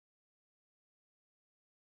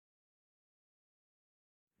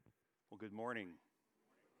Good morning.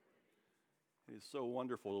 It is so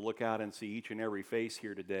wonderful to look out and see each and every face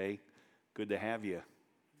here today. Good to have you.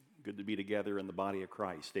 Good to be together in the body of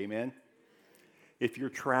Christ. Amen. If you're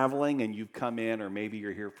traveling and you've come in, or maybe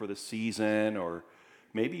you're here for the season, or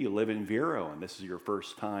maybe you live in Vero and this is your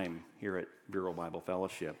first time here at Vero Bible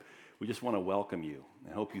Fellowship, we just want to welcome you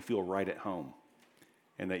and hope you feel right at home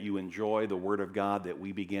and that you enjoy the Word of God that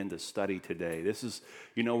we begin to study today. This is,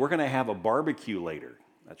 we're going to have a barbecue later,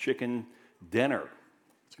 a chicken dinner.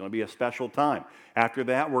 It's going to be a special time. After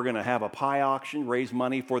that, we're going to have a pie auction, raise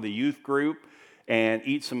money for the youth group, and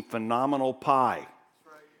eat some phenomenal pie.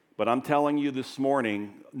 But I'm telling you this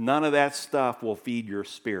morning, none of that stuff will feed your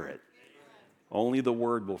spirit. Only the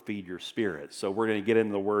Word will feed your spirit. So we're going to get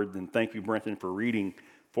into the Word, and thank you, Brenton, for reading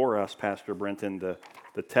for us, Pastor Brenton, the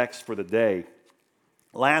text for the day.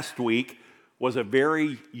 Last week was a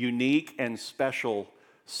very unique and special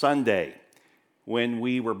Sunday when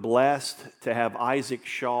we were blessed to have Isaac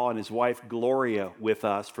Shaw and his wife Gloria with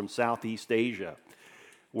us from Southeast Asia,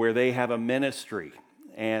 where they have a ministry.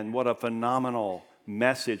 And what a phenomenal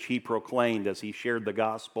message he proclaimed as he shared the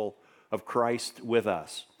gospel of Christ with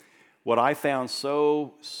us. What I found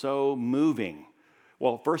so moving,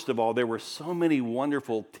 well, first of all, there were so many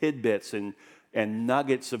wonderful tidbits and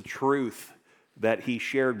nuggets of truth that he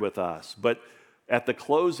shared with us. But at the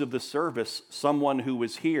close of the service, someone who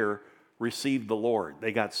was here received the Lord.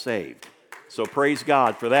 They got saved. So praise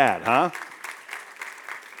God for that, huh?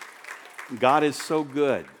 God is so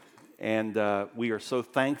good. And we are so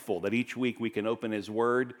thankful that each week we can open His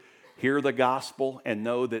Word, hear the gospel, and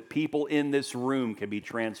know that people in this room can be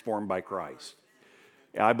transformed by Christ.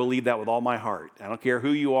 I believe that with all my heart. I don't care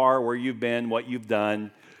who you are, where you've been, what you've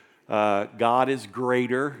done. God is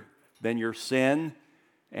greater than your sin,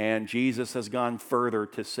 and Jesus has gone further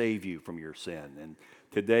to save you from your sin. And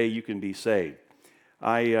today you can be saved.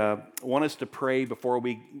 I want us to pray before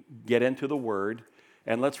we get into the Word.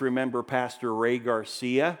 And let's remember Pastor Ray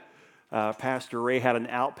Garcia. Pastor Ray had an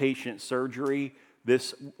outpatient surgery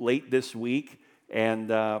late this week, and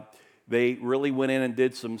they really went in and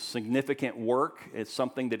did some significant work. It's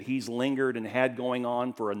something that he's lingered and had going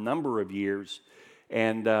on for a number of years.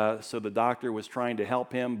 And so the doctor was trying to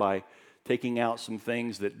help him by taking out some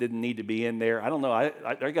things that didn't need to be in there. I don't know. I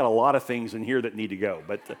got a lot of things in here that need to go,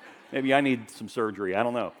 but maybe I need some surgery. I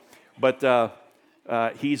don't know.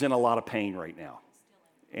 But he's in a lot of pain right now.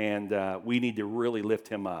 And we need to really lift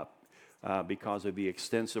him up because of the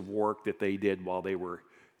extensive work that they did while they were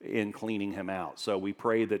in cleaning him out. So we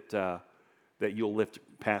pray that you'll lift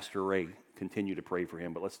Pastor Ray, continue to pray for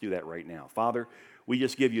him. But let's do that right now. Father, we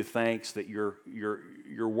just give you thanks that your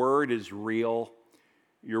word is real.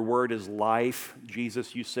 Your word is life.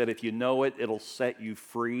 Jesus, you said if you know it, it'll set you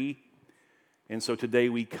free. And so today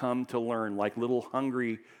we come to learn like little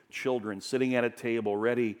hungry children sitting at a table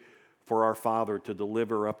ready for our Father to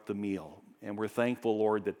deliver up the meal. And we're thankful,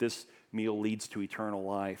 Lord, that this meal leads to eternal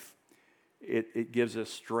life. It gives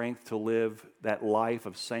us strength to live that life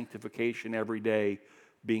of sanctification every day,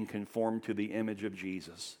 being conformed to the image of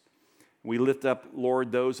Jesus. We lift up,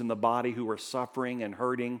 Lord, those in the body who are suffering and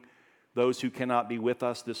hurting, those who cannot be with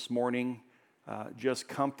us this morning. Just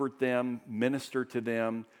comfort them, minister to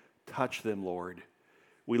them, touch them, Lord.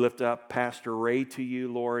 We lift up Pastor Ray to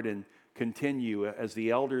you, Lord, and continue as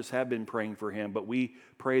the elders have been praying for him. But we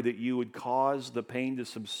pray that you would cause the pain to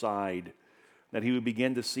subside, that he would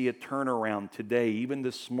begin to see a turnaround today, even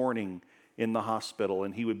this morning in the hospital,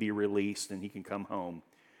 and he would be released and he can come home.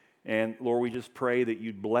 And Lord, we just pray that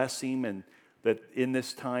you'd bless him and that in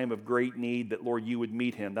this time of great need, that, Lord, you would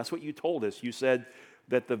meet him. That's what you told us. You said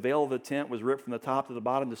that the veil of the tent was ripped from the top to the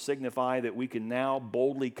bottom to signify that we can now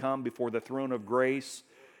boldly come before the throne of grace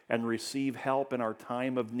and receive help in our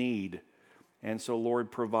time of need. And so,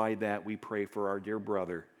 Lord, provide that, we pray, for our dear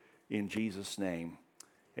brother. In Jesus' name,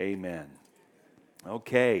 amen.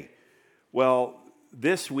 Okay. Well,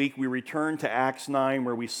 this week we return to Acts 9,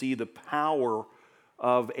 where we see the power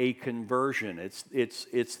of a conversion.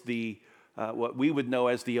 It's the what we would know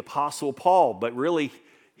as the Apostle Paul, but really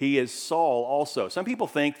he is Saul also. Some people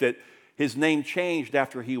think that his name changed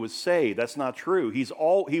after he was saved. That's not true. He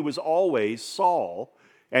was always Saul,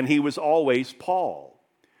 and he was always Paul.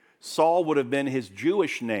 Saul would have been his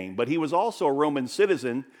Jewish name, but he was also a Roman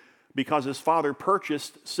citizen because his father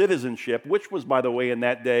purchased citizenship, which was, by the way, in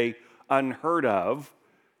that day unheard of.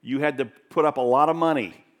 You had to put up a lot of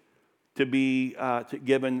money to be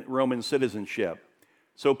given Roman citizenship.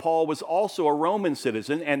 So Paul was also a Roman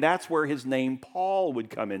citizen, and that's where his name Paul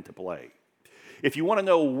would come into play. If you want to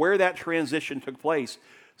know where that transition took place,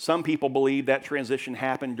 Some people believe that transition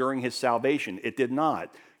happened during his salvation. It did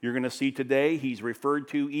not. You're going to see today he's referred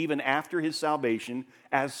to even after his salvation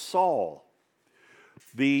as Saul.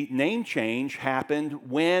 The name change happened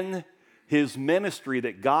when his ministry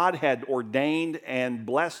that God had ordained and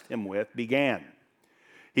blessed him with began.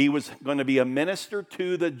 He was going to be a minister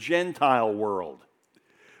to the Gentile world.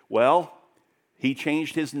 Well, he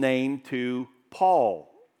changed his name to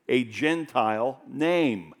Paul, a Gentile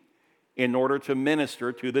name, in order to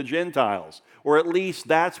minister to the Gentiles. Or at least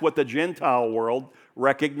that's what the Gentile world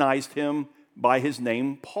recognized him by his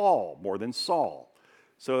name Paul, more than Saul.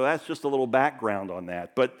 So that's just a little background on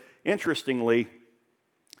that. But interestingly,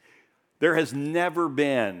 there has never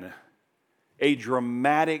been a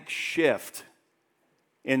dramatic shift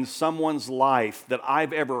in someone's life that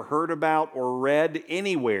I've ever heard about or read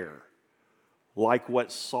anywhere like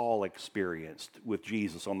what Saul experienced with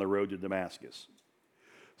Jesus on the road to Damascus.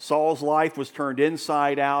 Saul's life was turned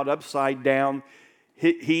inside out, upside down.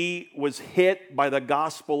 He was hit by the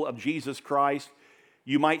gospel of Jesus Christ.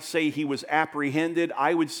 You might say he was apprehended.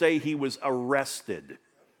 I would say he was arrested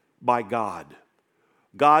by God.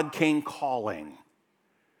 God came calling,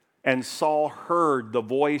 and Saul heard the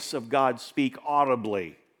voice of God speak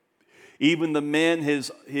audibly. Even the men,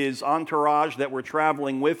 his entourage that were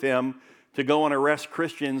traveling with him to go and arrest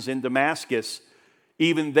Christians in Damascus,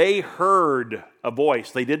 even they heard a voice.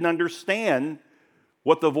 They didn't understand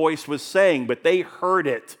what the voice was saying, but they heard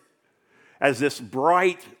it as this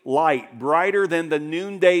bright light, brighter than the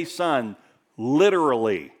noonday sun,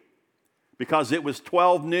 literally, because it was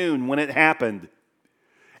 12 noon when it happened,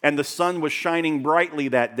 and the sun was shining brightly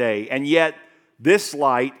that day, and yet this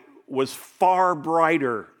light was far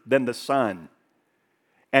brighter than the sun,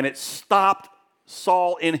 and it stopped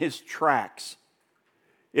Saul in his tracks.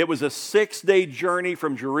 It was a 6-day journey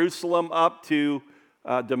from Jerusalem up to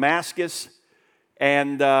Damascus,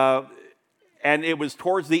 and it was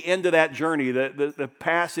towards the end of that journey. The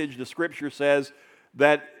passage, the scripture says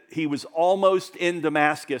that he was almost in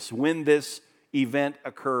Damascus when this event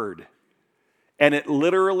occurred, and it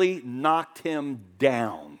literally knocked him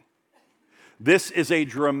down. This is a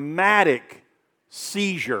dramatic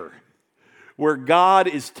seizure where God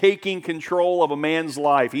is taking control of a man's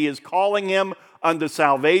life. He is calling him unto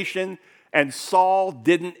salvation, and Saul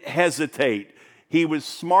didn't hesitate. He was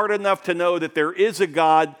smart enough to know that there is a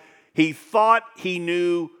God. He thought he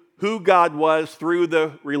knew who God was through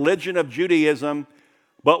the religion of Judaism,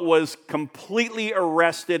 but was completely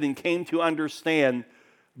arrested and came to understand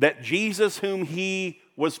that Jesus, whom he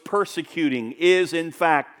was persecuting, is in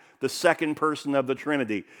fact the second person of the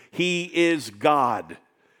Trinity. He is God,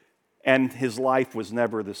 and his life was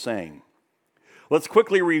never the same. Let's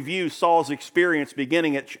quickly review Saul's experience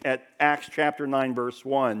beginning at Acts chapter 9, verse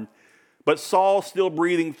 1. But Saul, still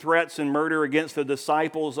breathing threats and murder against the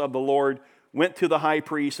disciples of the Lord, went to the high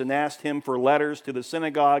priest and asked him for letters to the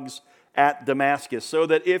synagogues at Damascus, so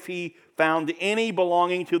that if he found any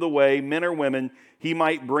belonging to the way, men or women, he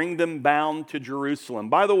might bring them bound to Jerusalem.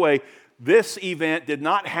 By the way, this event did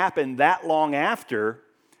not happen that long after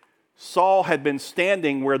Saul had been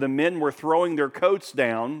standing where the men were throwing their coats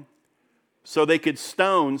down so they could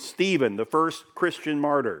stone Stephen, the first Christian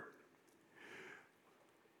martyr.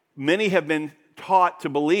 Many have been taught to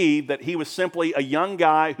believe that he was simply a young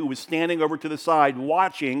guy who was standing over to the side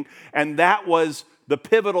watching, and that was the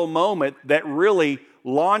pivotal moment that really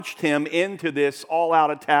launched him into this all-out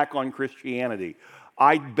attack on Christianity.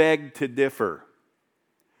 I beg to differ.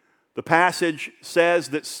 The passage says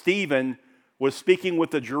that Stephen was speaking with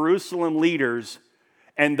the Jerusalem leaders,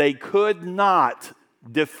 and they could not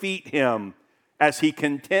defeat him as he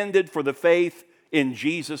contended for the faith in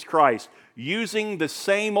Jesus Christ, using the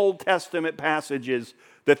same Old Testament passages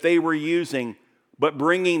that they were using, but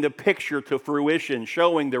bringing the picture to fruition,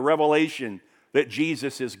 showing the revelation that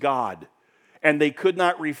Jesus is God. And they could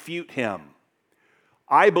not refute him.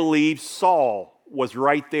 I believe Saul was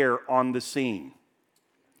right there on the scene.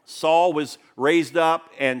 Saul was raised up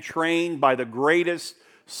and trained by the greatest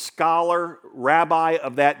scholar, rabbi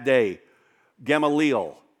of that day,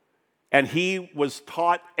 Gamaliel. And he was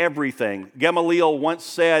taught everything. Gamaliel once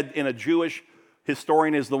said, in a Jewish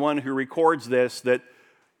historian is the one who records this, that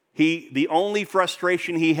the only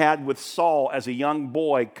frustration he had with Saul as a young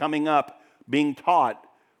boy coming up, being taught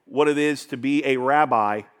what it is to be a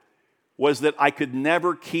rabbi, was that I could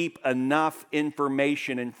never keep enough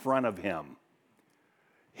information in front of him.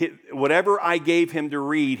 Whatever I gave him to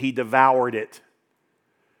read, he devoured it.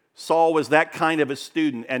 Saul was that kind of a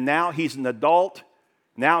student, and now he's an adult.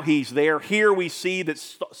 Now he's there. Here we see that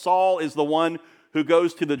Saul is the one who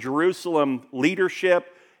goes to the Jerusalem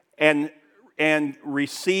leadership and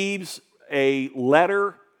receives a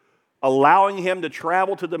letter allowing him to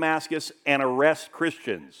travel to Damascus and arrest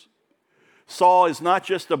Christians. Saul is not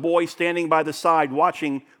just a boy standing by the side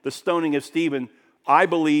watching the stoning of Stephen. I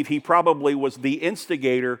believe he probably was the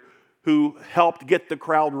instigator who helped get the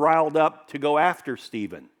crowd riled up to go after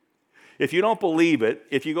Stephen. If you don't believe it,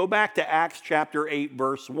 if you go back to Acts chapter 8,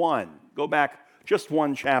 verse 1, go back just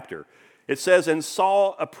one chapter. It says, and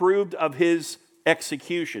Saul approved of his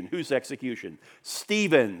execution. Whose execution?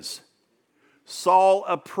 Stephen's. Saul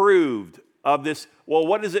approved of this. Well,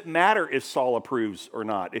 what does it matter if Saul approves or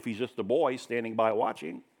not, if he's just a boy standing by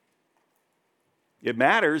watching? It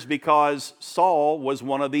matters because Saul was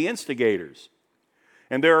one of the instigators.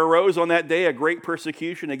 And there arose on that day a great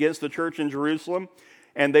persecution against the church in Jerusalem,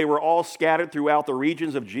 and they were all scattered throughout the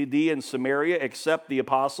regions of Judea and Samaria, except the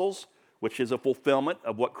apostles, which is a fulfillment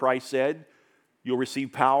of what Christ said. You'll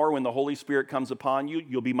receive power when the Holy Spirit comes upon you.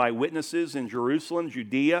 You'll be my witnesses in Jerusalem,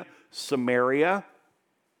 Judea, Samaria,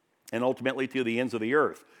 and ultimately to the ends of the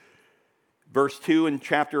earth. Verse 2 in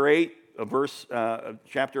chapter 8,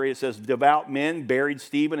 chapter 8, it says, devout men buried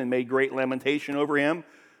Stephen and made great lamentation over him.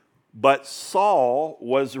 But Saul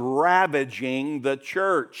was ravaging the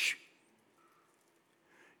church.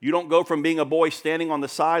 You don't go from being a boy standing on the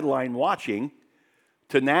sideline watching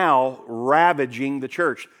to now ravaging the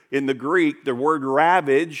church. In the Greek, the word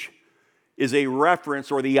ravage is a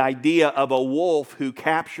reference or the idea of a wolf who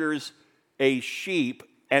captures a sheep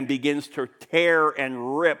and begins to tear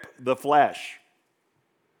and rip the flesh.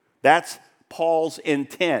 That's Paul's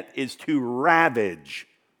intent, is to ravage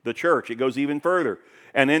the church. It goes even further.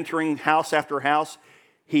 And entering house after house,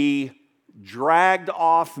 he dragged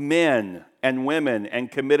off men and women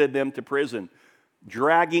and committed them to prison.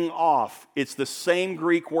 Dragging off, it's the same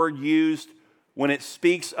Greek word used when it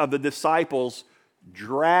speaks of the disciples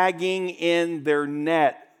dragging in their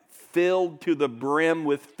net filled to the brim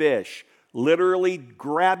with fish. Literally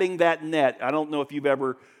grabbing that net. I don't know if you've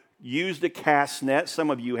ever used a cast net.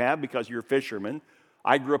 Some of you have because you're fishermen.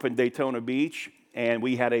 I grew up in Daytona Beach, and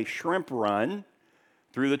we had a shrimp run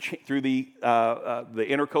through the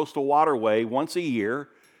Intercoastal Waterway once a year.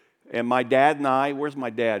 And my dad and I, where's my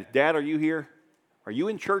dad? Dad, are you here? Are you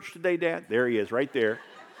in church today, Dad? There he is, right there.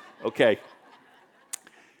 Okay.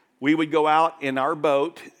 We would go out in our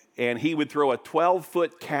boat, and he would throw a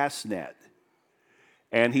 12-foot cast net.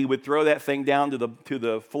 And he would throw that thing down to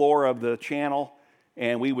the floor of the channel,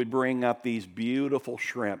 and we would bring up these beautiful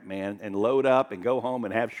shrimp, man, and load up and go home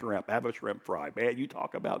and have a shrimp fry. Man, you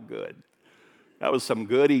talk about good. That was some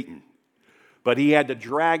good eating. But he had to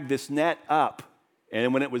drag this net up,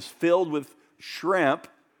 and when it was filled with shrimp,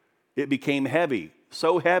 it became heavy.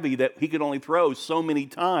 So heavy that he could only throw so many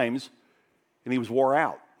times, and he was wore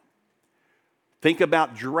out. Think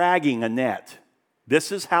about dragging a net.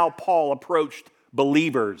 This is how Paul approached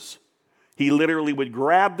believers. He literally would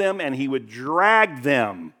grab them and he would drag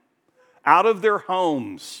them out of their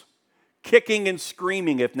homes, kicking and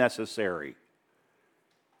screaming if necessary,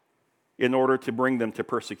 in order to bring them to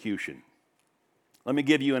persecution. Let me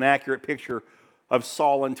give you an accurate picture of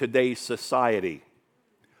Saul in today's society,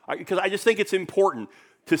 because I just think it's important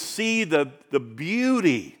to see the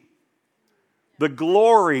beauty, the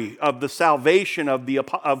glory of the salvation of the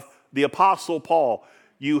Apostle Paul.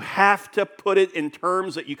 You have to put it in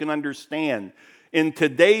terms that you can understand. In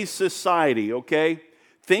today's society, okay,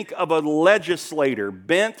 think of a legislator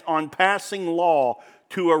bent on passing law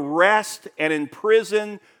to arrest and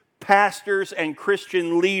imprison pastors and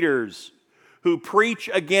Christian leaders who preach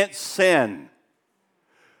against sin.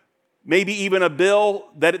 Maybe even a bill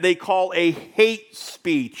that they call a hate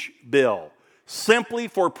speech bill, simply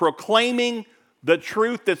for proclaiming the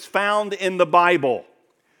truth that's found in the Bible.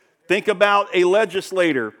 Think about a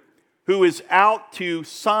legislator who is out to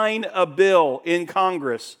sign a bill in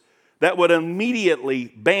Congress that would immediately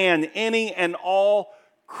ban any and all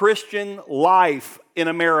Christian life in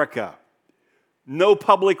America. No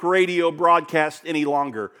public radio broadcast any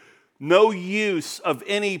longer. No use of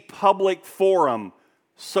any public forum,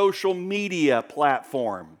 social media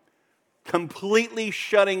platform. Completely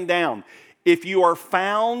shutting down. If you are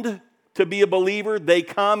found to be a believer, they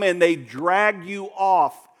come and they drag you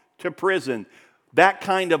off to prison. That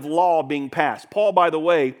kind of law being passed. Paul, by the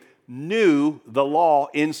way, knew the law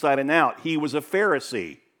inside and out. He was a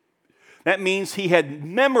Pharisee. That means he had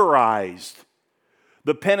memorized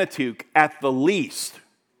the Pentateuch at the least.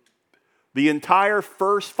 The entire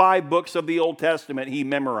first 5 books of the Old Testament he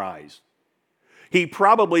memorized. He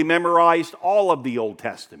probably memorized all of the Old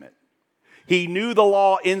Testament. He knew the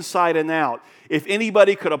law inside and out. If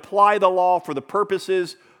anybody could apply the law for the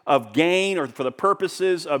purposes of gain or for the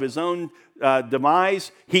purposes of his own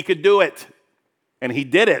demise, he could do it. And he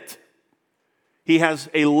did it. He has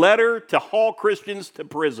a letter to haul Christians to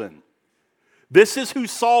prison. This is who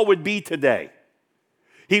Saul would be today.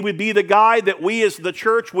 He would be the guy that we as the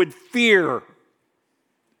church would fear.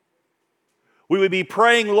 We would be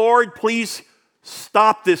praying, Lord, please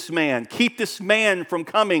stop this man. Keep this man from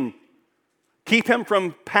coming. Keep him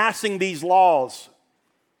from passing these laws.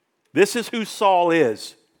 This is who Saul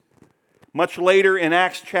is. Much later in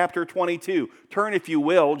Acts chapter 22. Turn, if you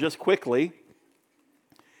will, just quickly.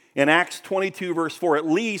 In Acts 22, verse 4, at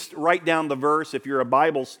least write down the verse. If you're a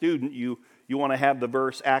Bible student, you want to have the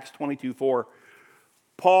verse, Acts 22, 4.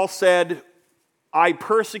 Paul said, I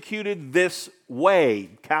persecuted this way,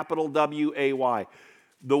 capital W-A-Y.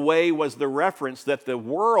 The way was the reference that the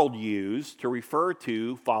world used to refer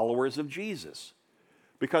to followers of Jesus.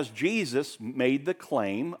 Because Jesus made the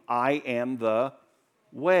claim, I am the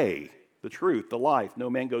way, the truth, the life. No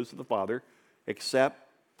man goes to the Father except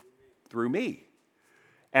through me.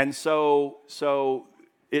 And so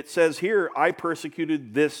it says here, I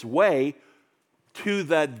persecuted this way to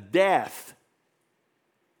the death.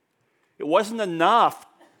 It wasn't enough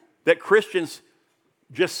that Christians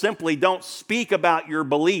just simply don't speak about your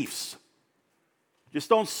beliefs. Just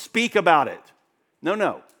don't speak about it.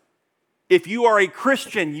 No. If you are a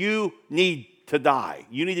Christian, you need to die.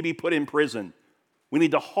 You need to be put in prison. We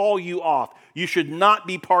need to haul you off. You should not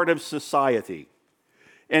be part of society.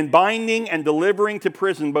 And binding and delivering to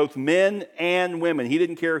prison both men and women. He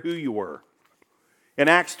didn't care who you were. In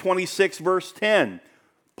Acts 26, verse 10,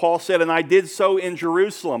 Paul said, and I did so in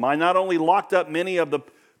Jerusalem. I not only locked up many of the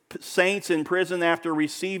saints in prison after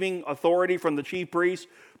receiving authority from the chief priests,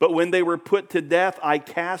 but when they were put to death, I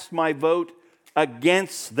cast my vote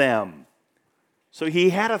against them. So he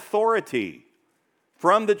had authority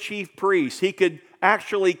from the chief priests. He could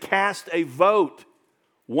actually cast a vote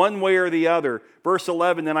one way or the other. Verse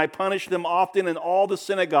 11, and I punished them often in all the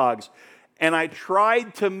synagogues, and I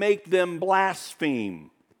tried to make them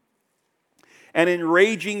blaspheme. And in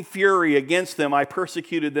raging fury against them, I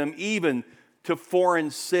persecuted them even to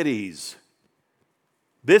foreign cities.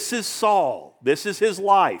 This is Saul. This is his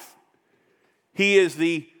life. He is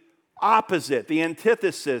the opposite, the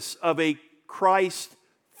antithesis of a Christ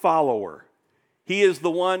follower. He is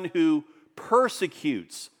the one who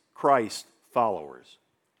persecutes Christ followers.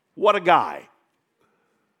 What a guy.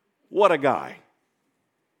 What a guy.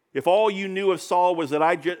 If all you knew of Saul was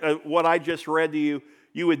that what I just read to you,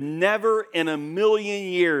 you would never in a million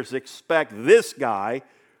years expect this guy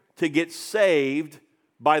to get saved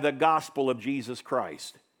by the gospel of Jesus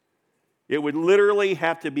Christ. It would literally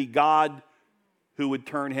have to be God who would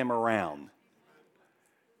turn him around.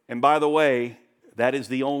 And by the way, that is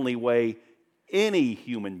the only way any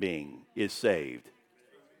human being is saved.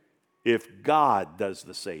 If God does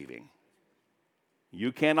the saving.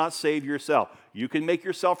 You cannot save yourself. You can make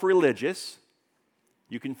yourself religious.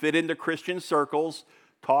 You can fit into Christian circles,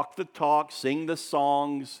 talk the talk, sing the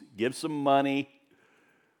songs, give some money.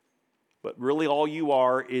 But really all you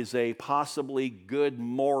are is a possibly good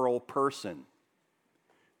moral person.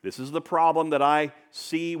 This is the problem that I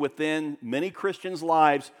see within many Christians'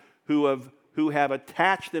 lives who have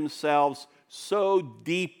attached themselves so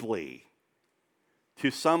deeply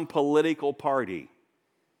to some political party.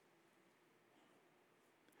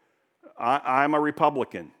 I'm a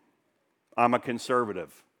Republican. I'm a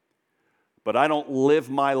conservative. But I don't live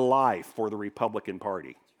my life for the Republican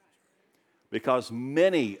Party. Because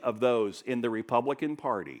many of those in the Republican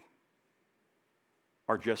Party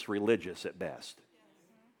are just religious at best.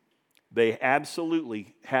 They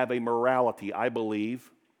absolutely have a morality, I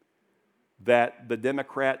believe, that the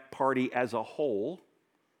Democrat Party as a whole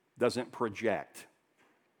doesn't project.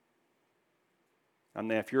 I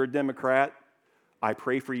mean, if you're a Democrat, I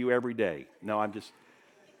pray for you every day. No,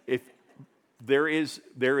 if there is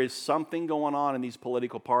something going on in these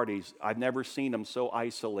political parties, I've never seen them so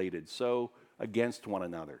isolated, so against one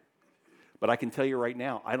another. But I can tell you right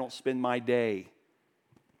now, I don't spend my day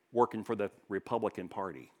working for the Republican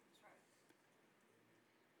Party.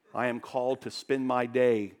 I am called to spend my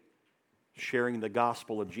day sharing the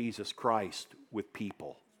gospel of Jesus Christ with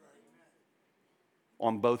people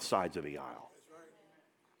on both sides of the aisle.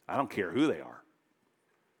 I don't care who they are.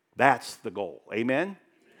 That's the goal. Amen?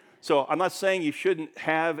 So I'm not saying you shouldn't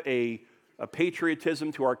have a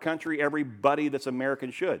patriotism to our country. Everybody that's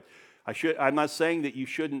American should. I'm not saying that you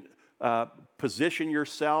shouldn't position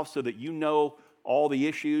yourself so that you know all the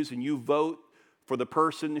issues and you vote for the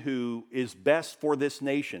person who is best for this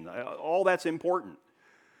nation. All that's important.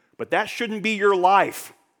 But that shouldn't be your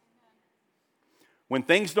life. When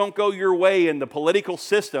things don't go your way in the political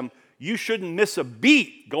system, you shouldn't miss a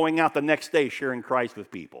beat going out the next day sharing Christ with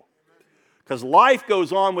people. Because life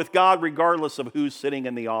goes on with God regardless of who's sitting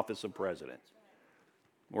in the office of president.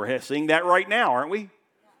 We're seeing that right now, aren't we?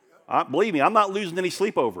 Believe me, I'm not losing any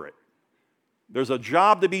sleep over it. There's a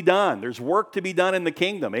job to be done. There's work to be done in the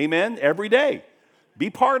kingdom. Amen? Every day. Be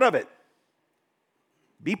part of it.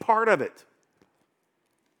 Be part of it.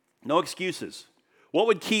 No excuses. What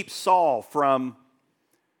would keep Saul from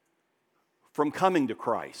coming to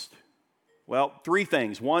Christ? Well, three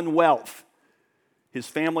things. One, wealth. His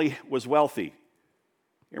family was wealthy.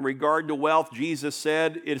 In regard to wealth, Jesus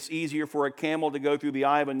said, it's easier for a camel to go through the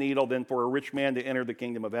eye of a needle than for a rich man to enter the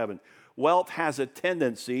kingdom of heaven. Wealth has a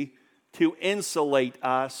tendency to insulate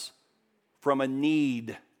us from a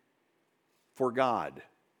need for God.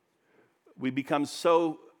 We become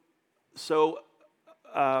so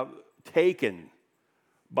taken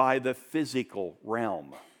by the physical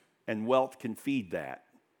realm, and wealth can feed that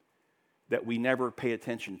we never pay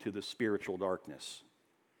attention to the spiritual darkness.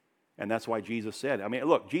 And that's why Jesus said it. I mean,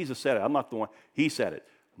 look, Jesus said it. I'm not the one. He said it.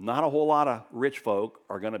 Not a whole lot of rich folk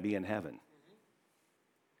are going to be in heaven.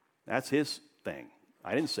 That's his thing.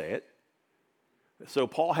 I didn't say it. So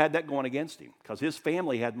Paul had that going against him because his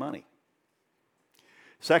family had money.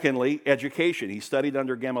 Secondly, education. He studied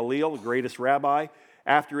under Gamaliel, the greatest rabbi.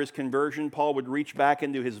 After his conversion, Paul would reach back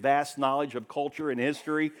into his vast knowledge of culture and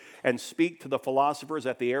history and speak to the philosophers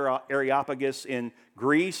at the Areopagus in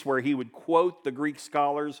Greece, where he would quote the Greek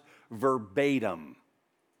scholars verbatim.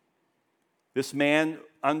 This man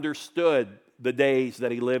understood the days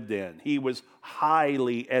that he lived in. He was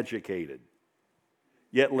highly educated.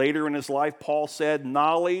 Yet later in his life, Paul said,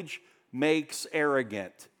 knowledge makes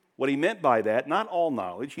arrogant. What he meant by that, not all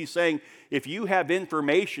knowledge, he's saying if you have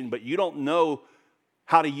information but you don't know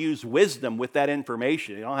how to use wisdom with that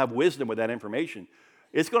information, you don't have wisdom with that information,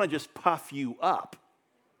 it's going to just puff you up.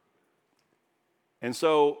 And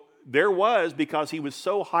so there was, because he was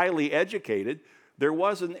so highly educated, there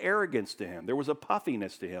was an arrogance to him. There was a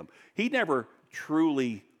puffiness to him. He never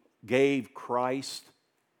truly gave Christ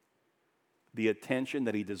the attention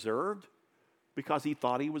that he deserved because he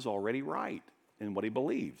thought he was already right in what he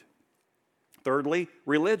believed. Thirdly,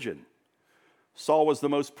 religion. Saul was the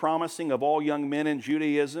most promising of all young men in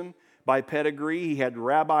Judaism. By pedigree, he had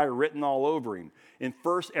rabbi written all over him. In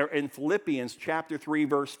Philippians chapter 3,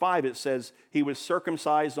 verse 5, it says, he was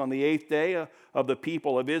circumcised on the 8th day of the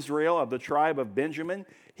people of Israel, of the tribe of Benjamin.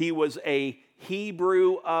 He was a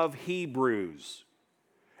Hebrew of Hebrews.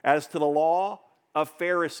 As to the law, a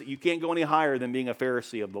Pharisee. You can't go any higher than being a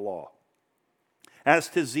Pharisee of the law. As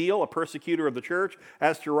to zeal, a persecutor of the church.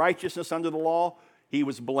 As to righteousness under the law, he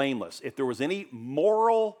was blameless. If there was any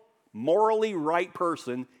morally right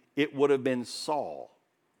person, it would have been Saul.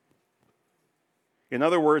 In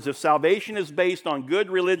other words, if salvation is based on good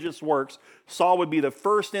religious works, Saul would be the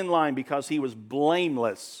first in line because he was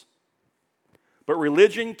blameless. But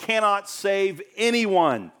religion cannot save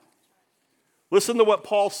anyone. Listen to what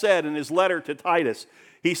Paul said in his letter to Titus.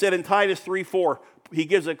 He said in Titus 3:4, he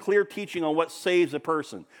gives a clear teaching on what saves a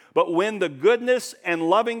person. But when the goodness and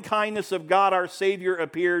loving kindness of God our Savior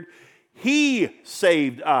appeared, he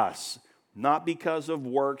saved us, not because of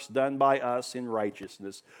works done by us in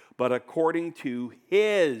righteousness, but according to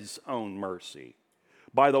his own mercy,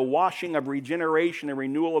 by the washing of regeneration and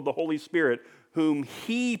renewal of the Holy Spirit, whom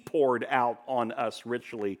he poured out on us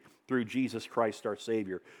richly through Jesus Christ our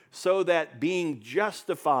Savior, so that being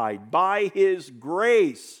justified by his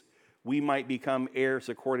grace, we might become heirs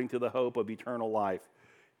according to the hope of eternal life.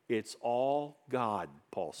 It's all God,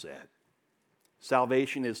 Paul said.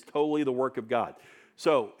 Salvation is totally the work of God.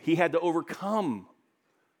 So he had to overcome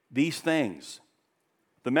these things.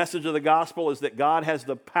 The message of the gospel is that God has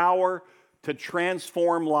the power to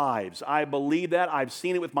transform lives. I believe that. I've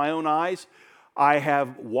seen it with my own eyes. I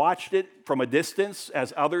have watched it from a distance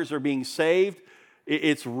as others are being saved.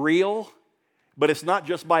 It's real, but it's not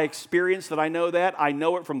just by experience that I know that. I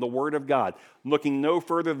know it from the Word of God, looking no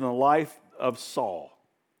further than the life of Saul.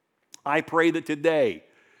 I pray that today,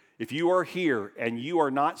 if you are here and you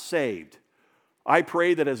are not saved, I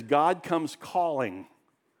pray that as God comes calling,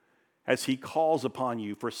 as he calls upon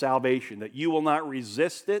you for salvation, that you will not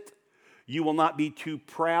resist it. You will not be too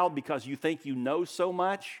proud because you think you know so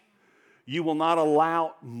much. You will not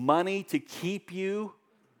allow money to keep you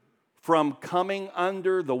from coming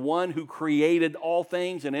under the one who created all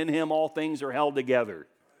things, and in him all things are held together.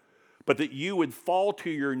 But that you would fall to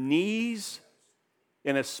your knees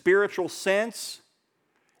in a spiritual sense,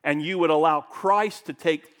 and you would allow Christ to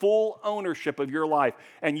take full ownership of your life,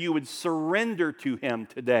 and you would surrender to him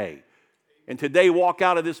today. And today walk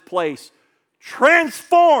out of this place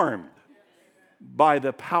transformed by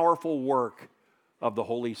the powerful work of the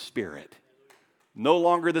Holy Spirit. No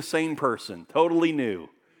longer the same person, totally new.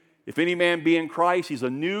 If any man be in Christ, he's a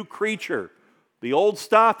new creature. The old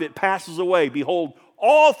stuff, it passes away. Behold,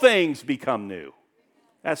 all things become new.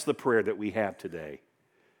 That's the prayer that we have today.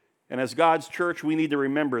 And as God's church, we need to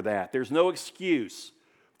remember that. There's no excuse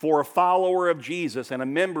for a follower of Jesus and a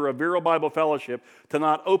member of Vero Bible Fellowship to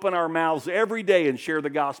not open our mouths every day and share the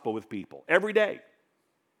gospel with people. Every day.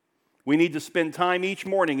 We need to spend time each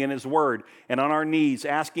morning in His Word and on our knees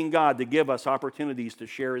asking God to give us opportunities to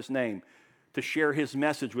share His name, to share His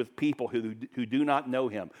message with people who do not know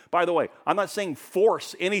Him. By the way, I'm not saying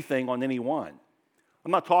force anything on anyone.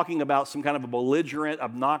 I'm not talking about some kind of a belligerent,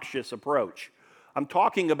 obnoxious approach. I'm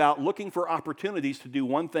talking about looking for opportunities to do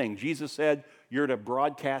one thing. Jesus said, you're to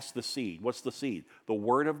broadcast the seed. What's the seed? The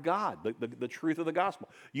Word of God, the truth of the gospel.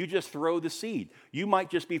 You just throw the seed. You might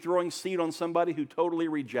just be throwing seed on somebody who totally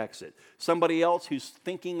rejects it. Somebody else who's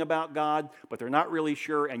thinking about God, but they're not really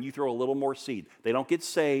sure, and you throw a little more seed. They don't get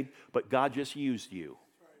saved, but God just used you.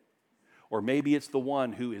 Or maybe it's the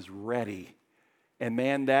one who is ready. And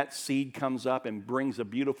man, that seed comes up and brings a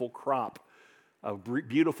beautiful crop of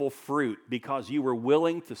beautiful fruit because you were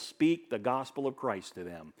willing to speak the gospel of Christ to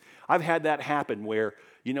them. I've had that happen where,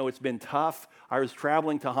 it's been tough. I was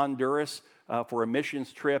traveling to Honduras for a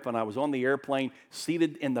missions trip, and I was on the airplane,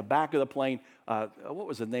 seated in the back of the plane. What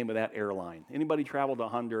was the name of that airline? Anybody traveled to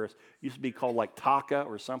Honduras? It used to be called like TACA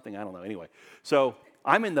or something. I don't know. Anyway, so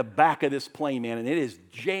I'm in the back of this plane, man, and it is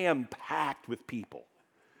jam-packed with people.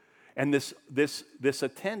 And this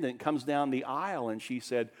attendant comes down the aisle, and she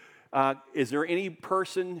said, is there any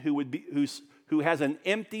person who has an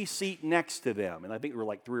empty seat next to them? And I think there were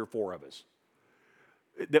like 3 or 4 of us.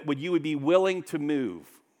 That you would be willing to move.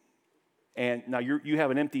 And now you have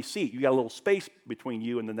an empty seat. You got a little space between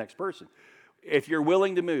you and the next person. If you're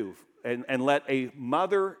willing to move and let a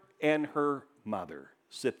mother and her mother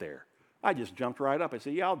sit there. I just jumped right up. I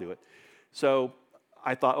said, yeah, I'll do it. So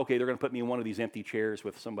I thought, okay, they're going to put me in one of these empty chairs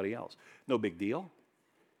with somebody else. No big deal.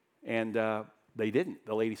 And they didn't.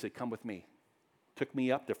 The lady said, come with me. Took me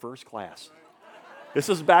up to first class. This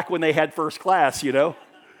is back when they had first class,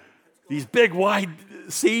 These big, wide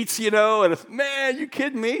seats, and man, you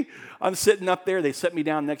kidding me? I'm sitting up there. They set me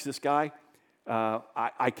down next to this guy.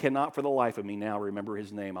 I cannot for the life of me now remember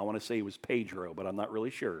his name. I want to say he was Pedro, but I'm not really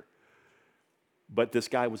sure. But this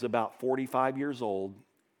guy was about 45 years old,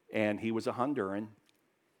 and he was a Honduran.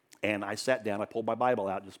 And I sat down. I pulled my Bible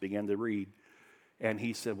out and just began to read. And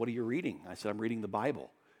he said, what are you reading? I said, I'm reading the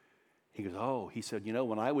Bible. He goes, oh, he said,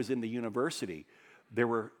 when I was in the university, there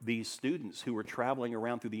were these students who were traveling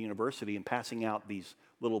around through the university and passing out these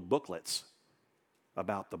little booklets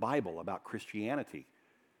about the Bible, about Christianity.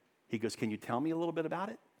 He goes, can you tell me a little bit about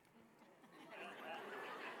it?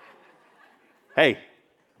 Hey,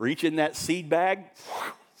 reach in that seed bag,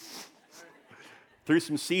 threw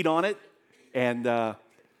some seed on it, and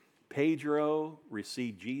Pedro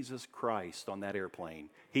received Jesus Christ on that airplane.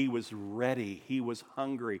 He was ready. He was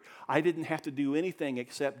hungry. I didn't have to do anything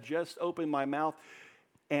except just open my mouth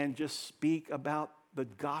and just speak about the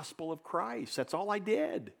gospel of Christ. That's all I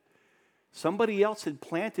did. Somebody else had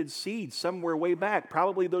planted seeds somewhere way back,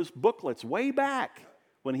 probably those booklets way back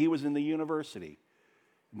when he was in the university.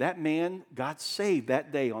 That man got saved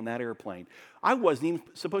that day on that airplane. I wasn't even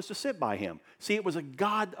supposed to sit by him. See, it was a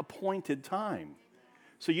God-appointed time.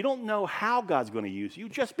 So you don't know how God's going to use you.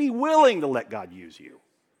 Just be willing to let God use you.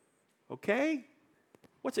 Okay?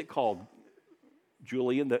 What's it called,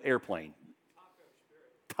 Julian, the airplane?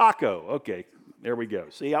 Taco. Okay, there we go.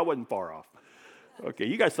 See, I wasn't far off. Okay,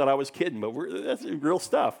 you guys thought I was kidding, but that's real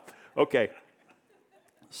stuff. Okay.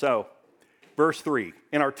 So, verse 3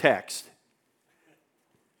 in our text.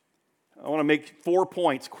 I want to make 4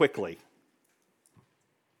 points quickly.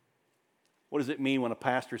 What does it mean when a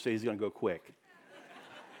pastor says he's going to go quick?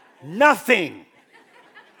 Nothing.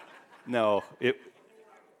 No,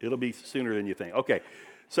 it'll be sooner than you think. Okay,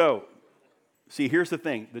 so, see, here's the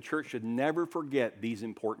thing. The church should never forget these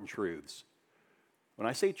important truths. When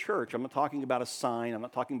I say church, I'm not talking about a sign. I'm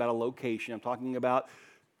not talking about a location. I'm talking about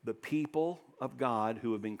the people of God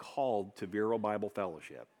who have been called to Vero Bible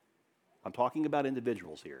Fellowship. I'm talking about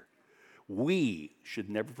individuals here. We should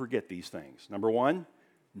never forget these things. Number one,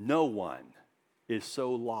 no one is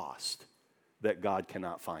so lost that God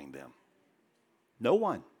cannot find them. No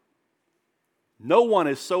one. No one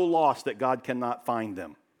is so lost that God cannot find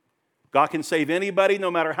them. God can save anybody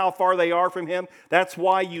no matter how far they are from Him. That's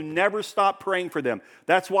why you never stop praying for them.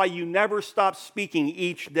 That's why you never stop speaking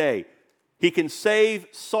each day. He can save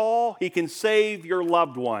Saul. He can save your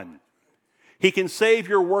loved one. He can save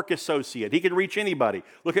your work associate. He can reach anybody.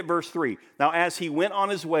 Look at verse 3. Now, as he went on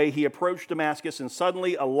his way, he approached Damascus, and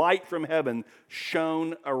suddenly a light from heaven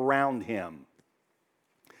shone around him.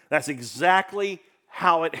 That's exactly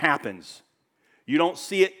how it happens. You don't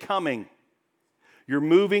see it coming. You're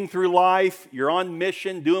moving through life. You're on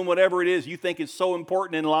mission, doing whatever it is you think is so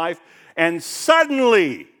important in life. And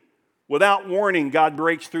suddenly, without warning, God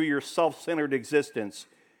breaks through your self-centered existence,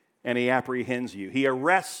 and he apprehends you. He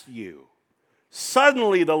arrests you.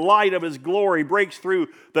 Suddenly, the light of his glory breaks through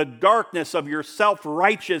the darkness of your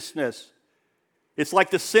self-righteousness. It's like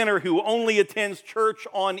the sinner who only attends church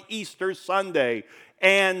on Easter Sunday,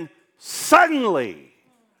 and suddenly,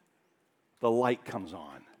 the light comes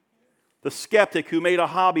on. The skeptic who made a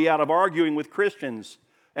hobby out of arguing with Christians,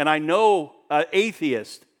 and I know an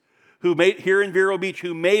atheist here in Vero Beach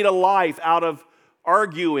who made a life out of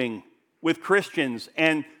arguing with Christians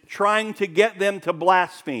and trying to get them to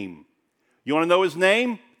blaspheme. You want to know his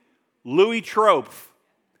name? Louis Trope.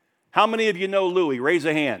 How many of you know Louis? Raise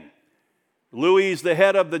a hand. Louis is the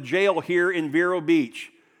head of the jail here in Vero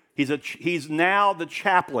Beach. He's now the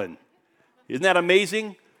chaplain. Isn't that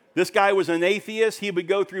amazing? This guy was an atheist. He would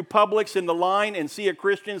go through Publix in the line and see a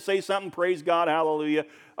Christian say something, praise God, hallelujah.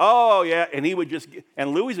 Oh, yeah, and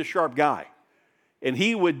and Louis is a sharp guy. And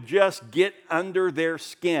he would just get under their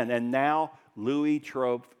skin. And now Louis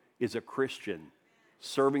Trope is a Christian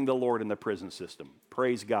serving the Lord in the prison system.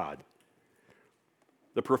 Praise God.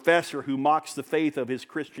 The professor who mocks the faith of his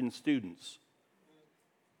Christian students.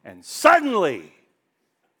 And suddenly,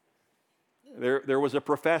 there was a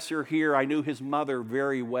professor here. I knew his mother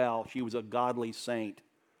very well. She was a godly saint,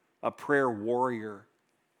 a prayer warrior.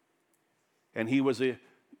 And he was a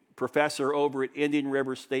professor over at Indian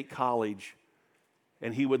River State College.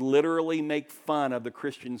 And he would literally make fun of the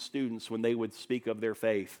Christian students when they would speak of their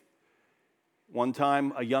faith. One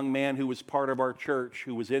time, a young man who was part of our church,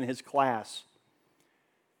 who was in his class,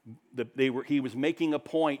 he was making a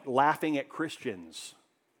point laughing at Christians.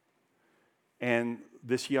 And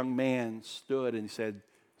this young man stood and said,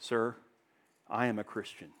 "Sir, I am a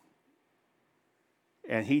Christian."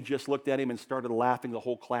 And he just looked at him and started laughing, the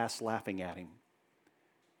whole class laughing at him.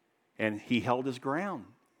 And he held his ground.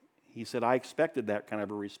 He said, "I expected that kind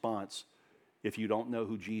of a response if you don't know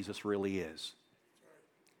who Jesus really is."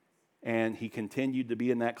 And he continued to be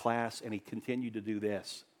in that class, and he continued to do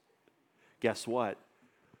this. Guess what?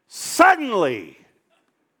 Suddenly,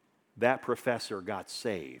 that professor got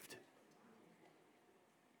saved.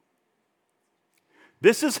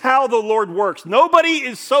 This is how the Lord works. Nobody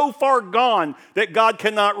is so far gone that God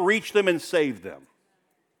cannot reach them and save them.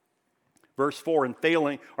 Verse 4, and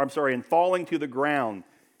falling to the ground,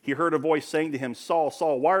 he heard a voice saying to him, "Saul,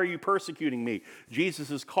 Saul, why are you persecuting me?" Jesus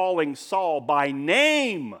is calling Saul by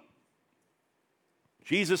name.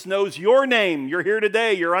 Jesus knows your name. You're here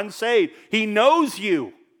today. You're unsaved. He knows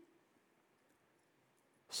you.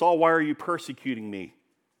 "Saul, why are you persecuting me?"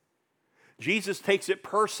 Jesus takes it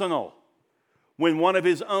personal when one of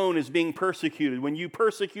his own is being persecuted. When you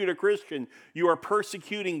persecute a Christian, you are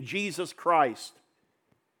persecuting Jesus Christ.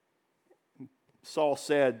 Saul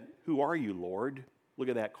said, "Who are you, Lord?" Look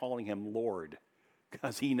at that, calling him Lord,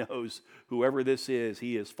 because he knows whoever this is,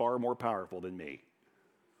 he is far more powerful than me.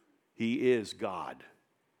 He is God.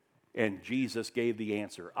 And Jesus gave the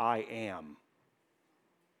answer, "I am."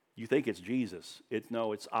 You think it's Jesus.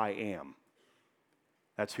 No, it's I am.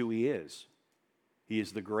 That's who he is. He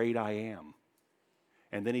is the great I am.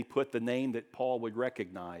 And then he put the name that Paul would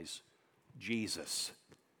recognize, Jesus,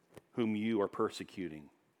 whom you are persecuting.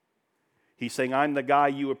 He's saying, "I'm the guy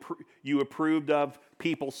you approved of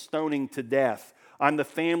people stoning to death. I'm the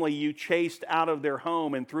family you chased out of their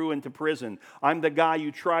home and threw into prison. I'm the guy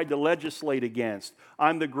you tried to legislate against.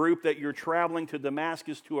 I'm the group that you're traveling to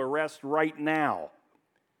Damascus to arrest right now."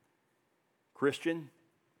 Christian,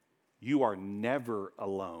 you are never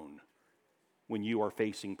alone when you are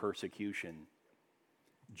facing persecution.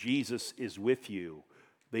 Jesus is with you.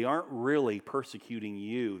 They aren't really persecuting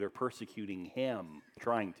you. They're persecuting him,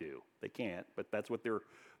 trying to. They can't, but that's what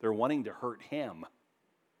they're wanting to hurt him.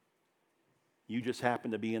 You just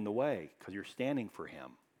happen to be in the way because you're standing for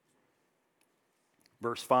him.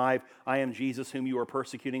 Verse 5, "I am Jesus whom you are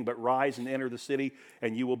persecuting, but rise and enter the city,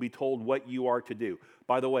 and you will be told what you are to do."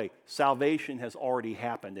 By the way, salvation has already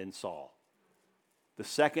happened in Saul. The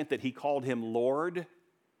second that he called him Lord,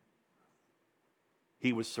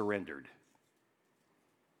 he was surrendered.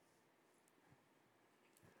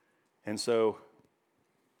 And so,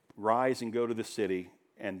 rise and go to the city,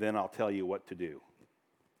 and then I'll tell you what to do.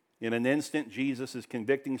 In an instant, Jesus is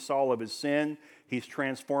convicting Saul of his sin. He's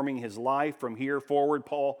transforming his life. From here forward,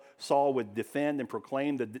 Saul would defend and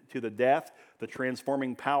proclaim to the death the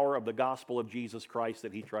transforming power of the gospel of Jesus Christ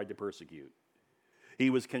that he tried to persecute.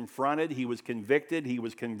 He was confronted, he was convicted, he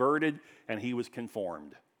was converted, and he was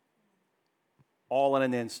conformed. All in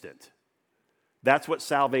an instant. That's what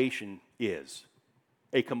salvation is.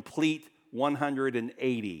 A complete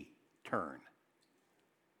 180 turn.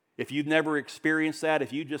 If you've never experienced that,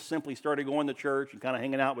 if you just simply started going to church and kind of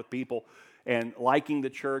hanging out with people and liking the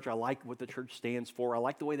church, I like what the church stands for, I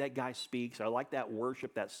like the way that guy speaks, I like that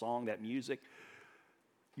worship, that song, that music,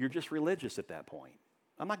 you're just religious at that point.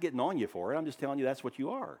 I'm not getting on you for it. I'm just telling you that's what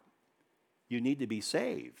you are. You need to be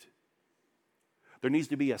saved. There needs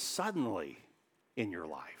to be a suddenly in your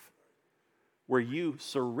life where you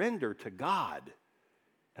surrender to God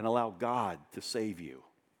and allow God to save you.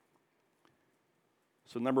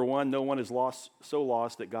 So number one, no one is so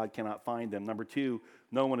lost that God cannot find them. Number two,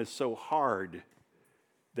 no one is so hard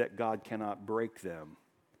that God cannot break them.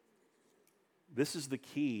 This is the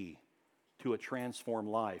key to a transformed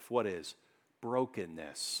life. What is?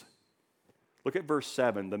 Brokenness. Look at verse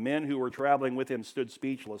 7. The men who were traveling with him stood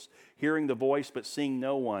speechless, hearing the voice but seeing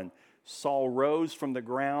no one. Saul rose from the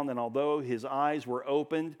ground, and although his eyes were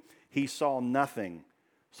opened, he saw nothing.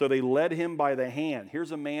 So they led him by the hand.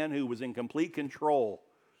 Here's a man who was in complete control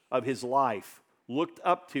of his life, looked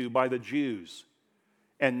up to by the Jews,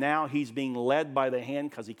 and now he's being led by the hand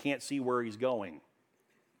because he can't see where he's going.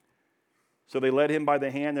 So they led him by the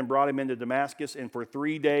hand and brought him into Damascus, and for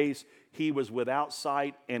 3 days he was without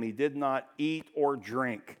sight, and he did not eat or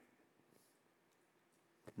drink.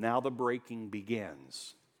 Now the breaking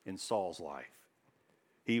begins in Saul's life.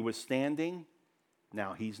 He was standing,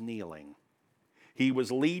 now he's kneeling. He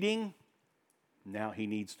was leading, now he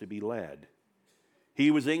needs to be led.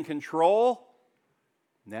 He was in control,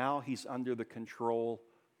 now he's under the control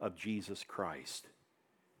of Jesus Christ.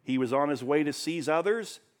 He was on his way to seize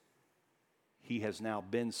others, he has now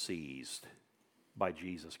been seized by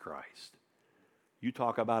Jesus Christ. You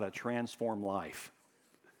talk about a transformed life.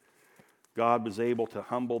 God was able to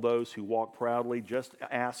humble those who walk proudly. Just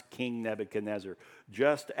ask King Nebuchadnezzar.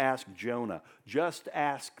 Just ask Jonah. Just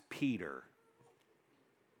ask Peter.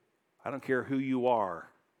 I don't care who you are,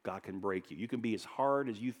 God can break you. You can be as hard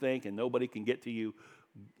as you think and nobody can get to you.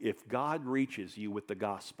 If God reaches you with the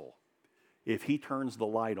gospel, if he turns the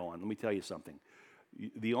light on, let me tell you something.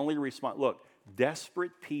 The only response, look,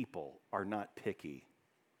 desperate people are not picky.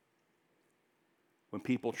 When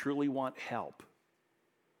people truly want help,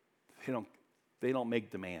 they don't make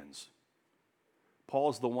demands.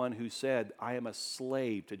 Paul's the one who said, I am a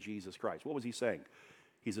slave to Jesus Christ. What was he saying?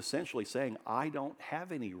 He's essentially saying, I don't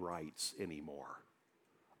have any rights anymore.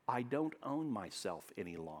 I don't own myself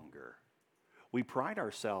any longer. We pride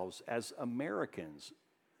ourselves as Americans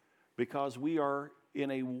because we are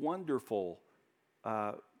in a wonderful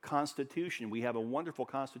constitution. We have a wonderful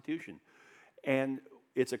constitution, and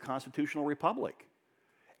it's a constitutional republic.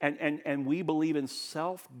 And we believe in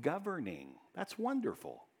self-governing. That's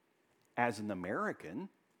wonderful as an American,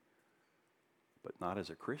 but not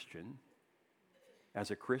as a Christian. As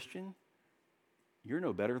a Christian, you're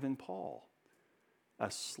no better than Paul, a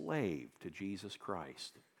slave to Jesus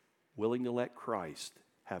Christ, willing to let Christ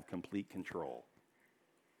have complete control.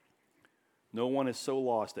 No one is so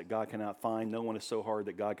lost that God cannot find. No one is so hard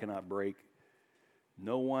that God cannot break.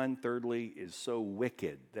 No one, thirdly, is so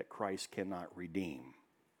wicked that Christ cannot redeem.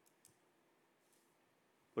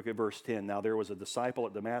 Look at verse 10. Now there was a disciple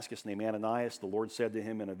at Damascus named Ananias. The Lord said to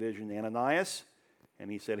him in a vision, Ananias. And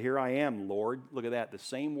he said, here I am, Lord. Look at that, the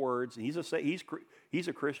same words. He's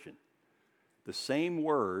a Christian. The same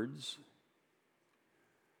words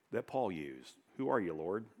that Paul used. Who are you,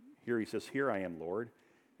 Lord? Here he says, here I am, Lord.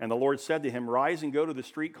 And the Lord said to him, rise and go to the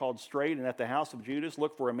street called Straight, and at the house of Judas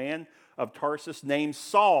look for a man of Tarsus named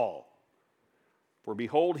Saul. For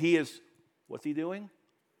behold, he is, what's he doing?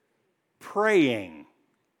 Praying.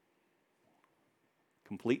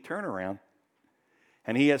 Complete turnaround.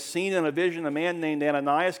 And he has seen in a vision a man named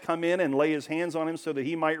Ananias come in and lay his hands on him so that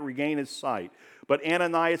he might regain his sight. But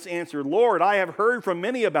Ananias answered, Lord, I have heard from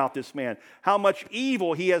many about this man, how much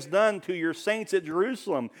evil he has done to your saints at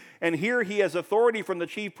Jerusalem. And here he has authority from the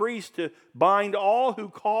chief priest to bind all who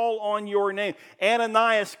call on your name.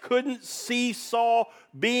 Ananias couldn't see Saul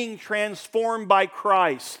being transformed by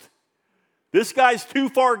Christ. This guy's too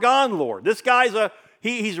far gone, Lord. This guy's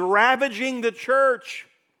he's ravaging the church.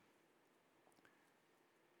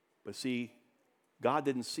 But see, God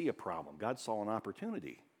didn't see a problem. God saw an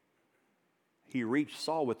opportunity. He reached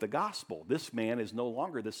Saul with the gospel. This man is no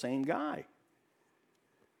longer the same guy.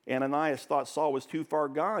 Ananias thought Saul was too far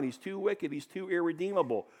gone. He's too wicked. He's too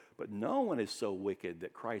irredeemable. But no one is so wicked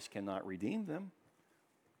that Christ cannot redeem them.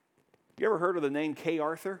 You ever heard of the name Kay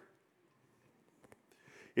Arthur?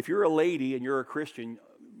 If you're a lady and you're a Christian,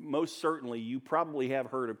 most certainly you probably have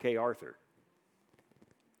heard of Kay Arthur.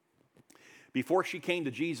 Before she came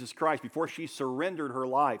to Jesus Christ, before she surrendered her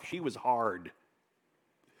life, she was hard.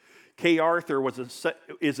 Kay Arthur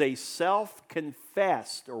is a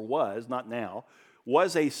self-confessed, or was, not now,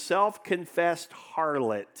 was a self-confessed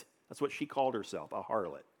harlot. That's what she called herself, a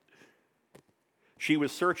harlot. She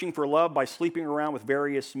was searching for love by sleeping around with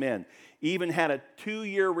various men. Even had a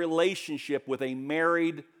 2-year relationship with a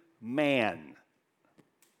married man.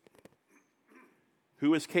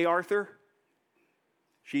 Who is Kay Arthur?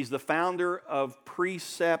 She's the founder of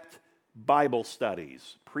Precept Bible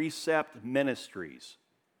Studies, Precept Ministries.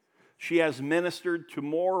 She has ministered to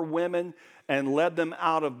more women and led them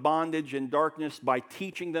out of bondage and darkness by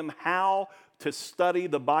teaching them how to study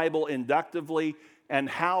the Bible inductively and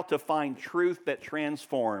how to find truth that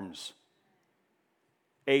transforms.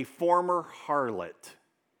 A former harlot,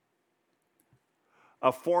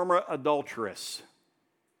 a former adulteress,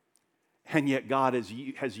 and yet God has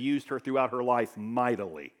used her throughout her life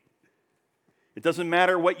mightily. It doesn't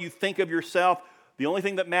matter what you think of yourself. The only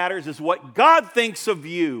thing that matters is what God thinks of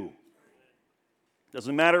you. It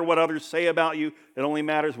doesn't matter what others say about you. It only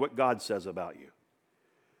matters what God says about you.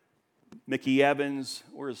 Mickey Evans,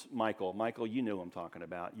 where's Michael? Michael, you know who I'm talking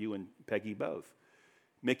about. You and Peggy both.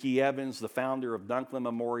 Mickey Evans, the founder of Dunklin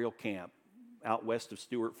Memorial Camp, out west of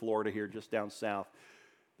Stuart, Florida, here just down south.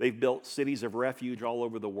 They've built cities of refuge all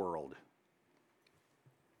over the world.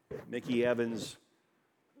 Mickey Evans,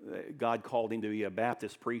 God called him to be a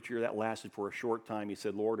Baptist preacher. That lasted for a short time. He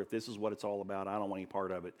said, Lord, if this is what it's all about, I don't want any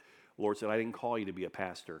part of it. The Lord said, I didn't call you to be a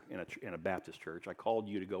pastor in a Baptist church. I called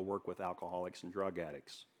you to go work with alcoholics and drug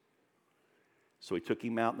addicts. So he took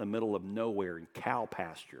him out in the middle of nowhere in cow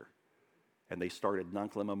pasture, and they started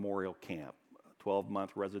Dunklin Memorial Camp, a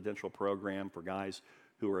 12-month residential program for guys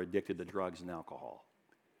who are addicted to drugs and alcohol.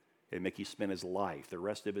 And Mickey spent his life, the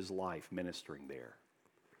rest of his life, ministering there.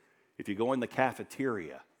 If you go in the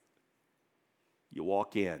cafeteria, you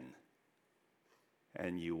walk in,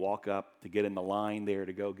 and you walk up to get in the line there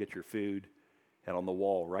to go get your food, and on the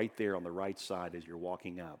wall right there on the right side as you're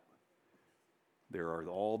walking up, there are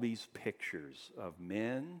all these pictures of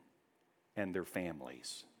men and their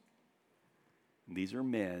families. And these are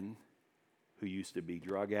men who used to be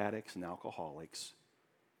drug addicts and alcoholics,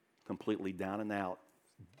 completely down and out,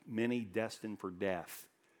 many destined for death,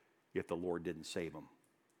 yet the Lord didn't save them.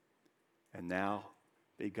 And now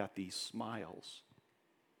they got these smiles,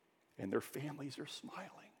 and their families are smiling.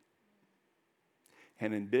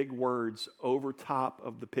 And in big words over top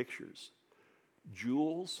of the pictures,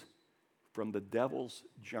 jewels from the devil's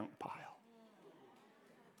junk pile.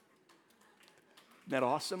 Isn't that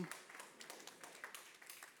awesome?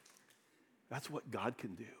 That's what God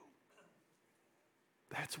can do.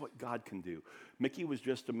 That's what God can do. Mickey was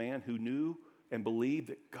just a man who knew and believed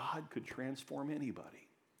that God could transform anybody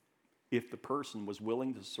if the person was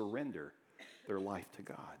willing to surrender their life to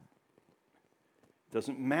God. It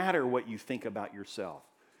doesn't matter what you think about yourself.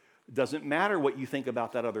 It doesn't matter what you think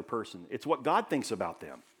about that other person. It's what God thinks about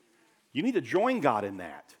them. You need to join God in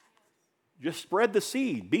that. Just spread the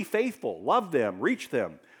seed. Be faithful. Love them. Reach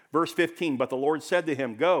them. Verse 15, but the Lord said to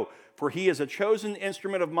him, go, for he is a chosen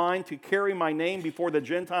instrument of mine to carry my name before the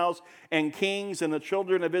Gentiles and kings and the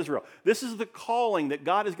children of Israel. This is the calling that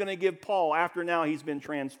God is going to give Paul after now he's been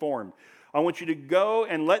transformed. I want you to go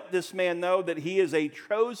and let this man know that he is a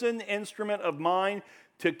chosen instrument of mine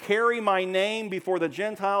to carry my name before the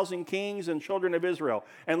Gentiles and kings and children of Israel.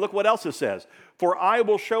 And look what else it says. For I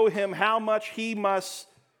will show him how much he must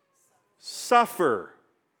suffer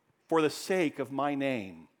for the sake of my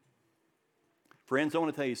name. Friends, I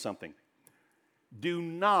want to tell you something. Do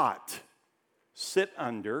not sit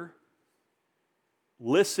under,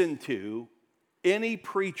 listen to any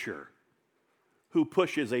preacher who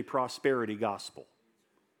pushes a prosperity gospel.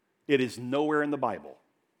 It is nowhere in the Bible.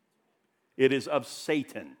 It is of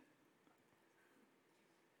Satan.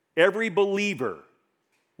 Every believer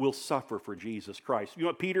will suffer for Jesus Christ. You know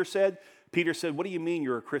what Peter said? Peter said, what do you mean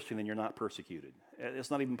you're a Christian and you're not persecuted?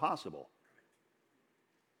 It's not even possible.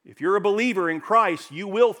 If you're a believer in Christ, you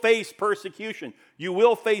will face persecution. You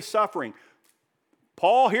will face suffering.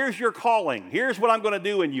 Paul, here's your calling. Here's what I'm going to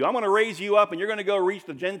do in you. I'm going to raise you up and you're going to go reach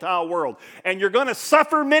the Gentile world. And you're going to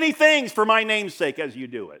suffer many things for my name's sake as you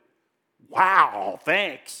do it. Wow,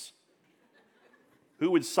 thanks. Who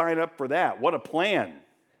would sign up for that? What a plan.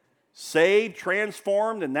 Saved,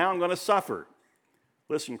 transformed, and now I'm going to suffer.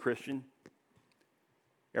 Listen, Christian,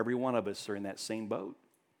 Every one of us are in that same boat.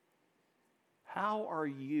 How are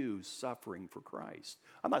you suffering for Christ?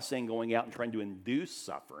 I'm not saying going out and trying to induce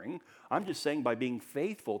suffering. I'm just saying by being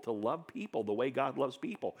faithful to love people the way God loves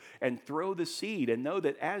people and throw the seed and know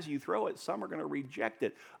that as you throw it, some are going to reject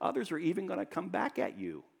it. Others are even going to come back at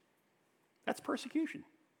you. That's persecution.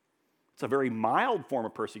 It's a very mild form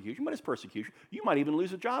of persecution, but it's persecution. You might even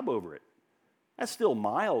lose a job over it. That's still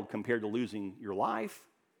mild compared to losing your life.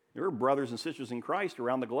 There are brothers and sisters in Christ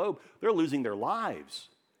around the globe. They're losing their lives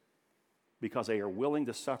because they are willing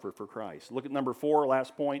to suffer for Christ. Look at number 4,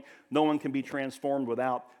 last point. No one can be transformed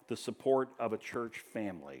without the support of a church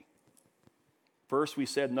family. First, we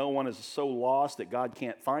said no one is so lost that God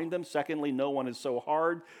can't find them. Secondly, no one is so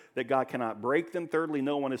hard that God cannot break them. Thirdly,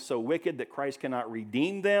 no one is so wicked that Christ cannot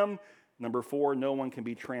redeem them. Number 4, no one can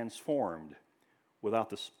be transformed without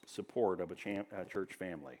the support of a church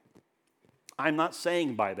family. I'm not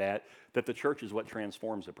saying by that the church is what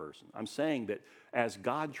transforms a person. I'm saying that as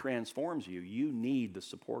God transforms you, you need the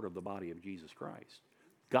support of the body of Jesus Christ.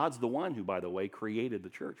 God's the one who, by the way, created the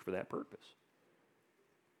church for that purpose.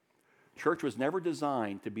 Church was never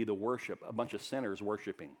designed to be the worship, a bunch of sinners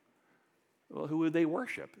worshiping. Well, who would they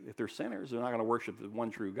worship? If they're sinners, they're not going to worship the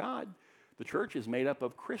one true God. The church is made up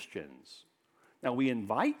of Christians. Now, we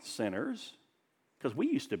invite sinners because we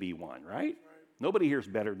used to be one, right? Nobody here is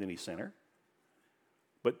better than any sinner.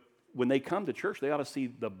 But when they come to church, they ought to see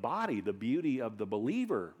the body, the beauty of the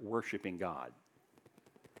believer worshiping God.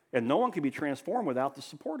 And no one can be transformed without the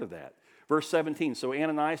support of that. Verse 17, so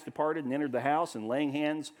Ananias departed and entered the house, and laying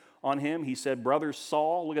hands on him, he said, Brother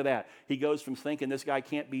Saul, look at that. He goes from thinking this guy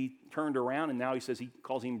can't be turned around, and now he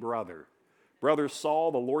calls him brother. Brother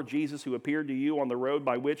Saul, the Lord Jesus who appeared to you on the road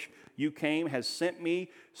by which you came has sent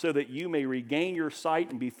me so that you may regain your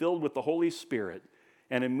sight and be filled with the Holy Spirit.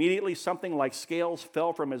 And immediately something like scales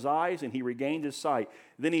fell from his eyes, and he regained his sight.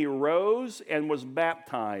 Then he arose and was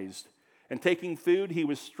baptized. And taking food, he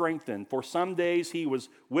was strengthened. For some days he was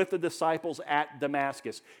with the disciples at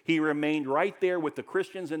Damascus. He remained right there with the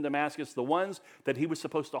Christians in Damascus, the ones that he was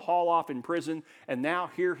supposed to haul off in prison. And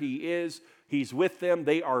now here he is. He's with them.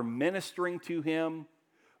 They are ministering to him.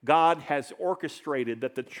 God has orchestrated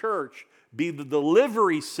that the church be the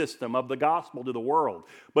delivery system of the gospel to the world.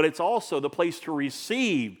 But it's also the place to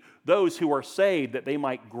receive those who are saved that they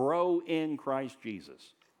might grow in Christ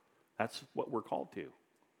Jesus. That's what we're called to.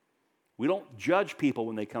 We don't judge people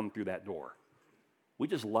when they come through that door. We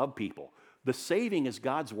just love people. The saving is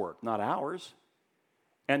God's work, not ours.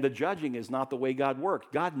 And the judging is not the way God works.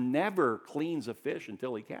 God never cleans a fish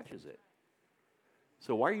until he catches it.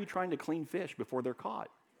 So why are you trying to clean fish before they're caught?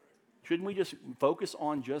 Shouldn't we just focus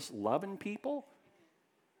on just loving people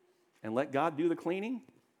and let God do the cleaning?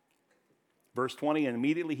 Verse 20, and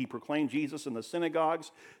immediately he proclaimed Jesus in the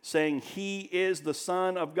synagogues, saying, He is the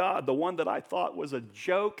Son of God, the one that I thought was a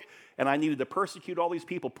joke, and I needed to persecute all these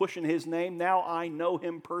people pushing his name. Now I know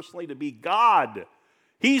him personally to be God.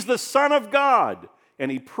 He's the Son of God.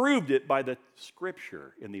 And he proved it by the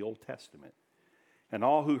scripture in the Old Testament. And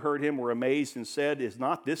all who heard him were amazed and said, Is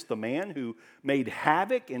not this the man who made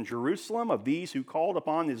havoc in Jerusalem of these who called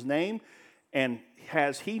upon his name? And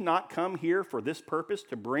has he not come here for this purpose,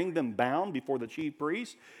 to bring them bound before the chief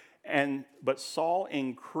priests? But Saul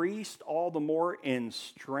increased all the more in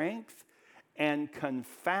strength and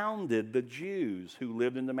confounded the Jews who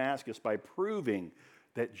lived in Damascus by proving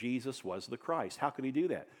that Jesus was the Christ. How could he do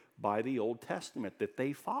that? By the Old Testament that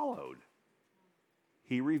they followed.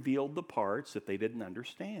 He revealed the parts that they didn't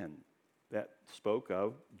understand that spoke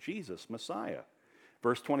of Jesus, Messiah.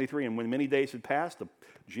 Verse 23, and when many days had passed, the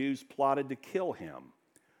Jews plotted to kill him,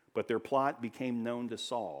 but their plot became known to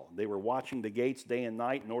Saul. They were watching the gates day and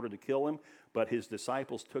night in order to kill him, but his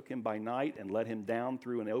disciples took him by night and let him down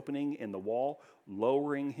through an opening in the wall,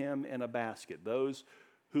 lowering him in a basket. Those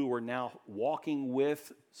who were now walking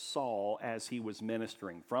with Saul as he was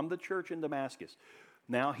ministering from the church in Damascus.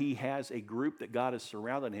 Now he has a group that God has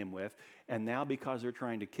surrounded him with, and now because they're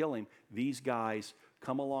trying to kill him, these guys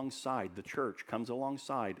come alongside, the church comes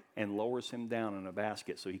alongside and lowers him down in a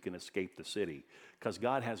basket so he can escape the city. Because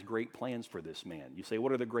God has great plans for this man. You say,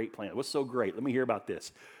 what are the great plans? What's so great? Let me hear about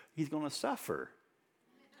this. He's going to suffer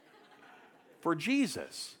for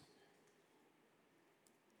Jesus.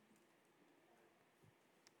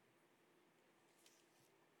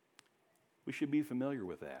 We should be familiar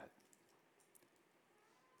with that.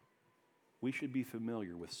 We should be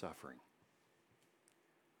familiar with suffering.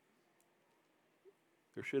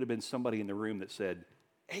 There should have been somebody in the room that said,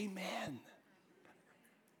 Amen,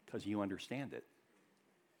 because you understand it.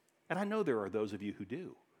 And I know there are those of you who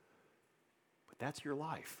do. But that's your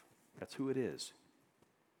life. That's who it is.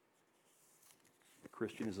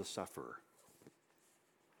 Christian is a sufferer.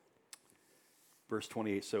 Verse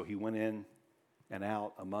 28, so he went in and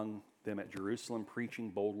out among them at Jerusalem, preaching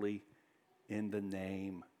boldly in the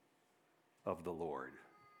name of the Lord.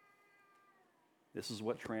 This is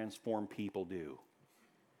what transformed people do.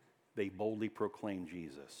 They boldly proclaim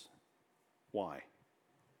Jesus. Why?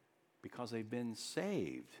 Because they've been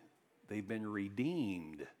saved. They've been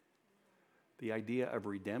redeemed. The idea of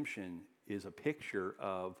redemption is a picture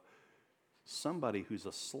of somebody who's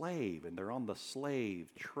a slave, and they're on the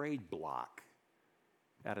slave trade block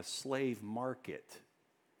at a slave market,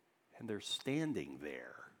 and they're standing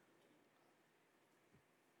there.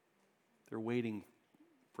 They're waiting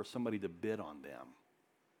for somebody to bid on them,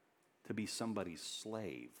 to be somebody's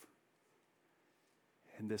slave.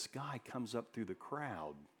 And this guy comes up through the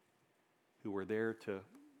crowd who were there to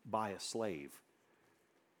buy a slave,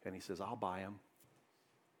 and he says, I'll buy him.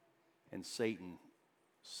 And Satan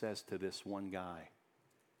says to this one guy,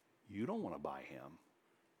 you don't want to buy him.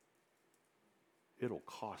 It'll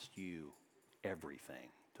cost you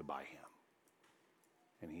everything to buy him.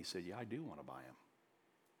 And he said, yeah, I do want to buy him.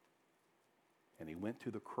 And he went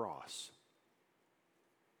to the cross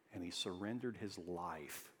and he surrendered his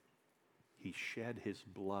life. He shed his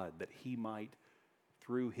blood that he might,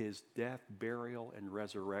 through his death, burial, and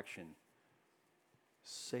resurrection,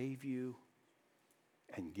 save you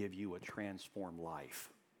and give you a transformed life.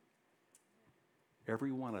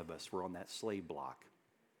 Every one of us were on that slave block.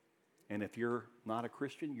 And if you're not a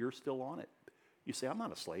Christian, you're still on it. You say, I'm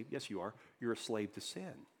not a slave. Yes, you are. You're a slave to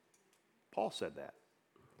sin. Paul said that.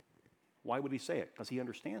 Why would he say it? Because he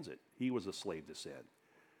understands it. He was a slave to sin.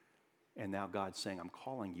 And now God's saying, I'm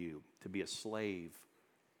calling you to be a slave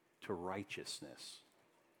to righteousness.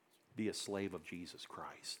 Be a slave of Jesus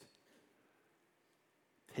Christ.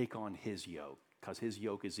 Take on his yoke, because his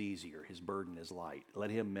yoke is easier, his burden is light. Let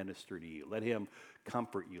him minister to you. Let him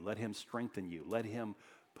comfort you. Let him strengthen you. Let him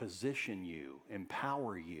position you,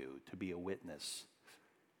 empower you to be a witness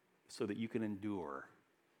so that you can endure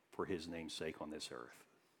for his name's sake on this earth.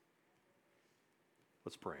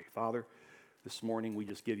 Let's pray. Father, this morning we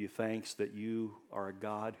just give you thanks that you are a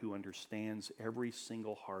God who understands every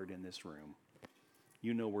single heart in this room.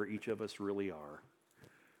 You know where each of us really are.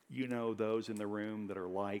 You know those in the room that are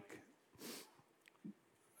like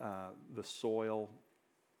the soil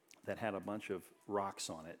that had a bunch of rocks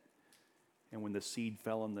on it. And when the seed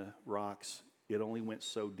fell in the rocks, it only went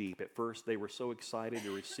so deep. At first, they were so excited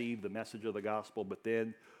to receive the message of the gospel, but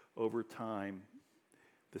then over time,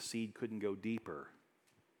 the seed couldn't go deeper.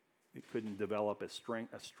 It couldn't develop a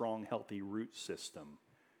strong, healthy root system,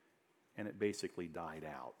 and it basically died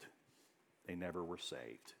out. They never were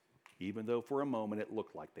saved, even though for a moment it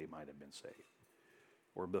looked like they might have been saved.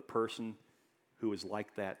 Or the person who is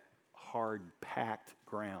like that hard, packed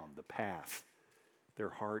ground, the path, their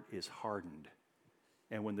heart is hardened.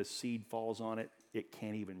 And when the seed falls on it, it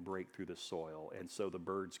can't even break through the soil. And so the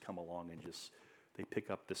birds come along and they pick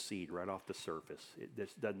up the seed right off the surface. It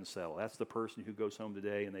just doesn't settle. That's the person who goes home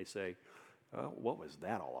today and they say, oh, what was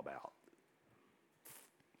that all about?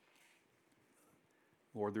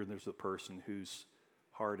 Or there's a person whose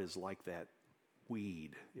heart is like that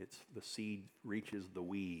weed. The seed reaches the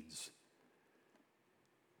weeds.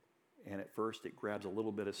 And at first it grabs a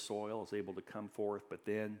little bit of soil, is able to come forth, but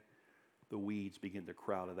then the weeds begin to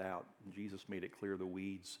crowd it out. And Jesus made it clear the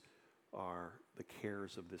weeds are the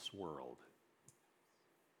cares of this world.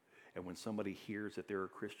 And when somebody hears that they're a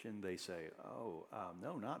Christian, they say,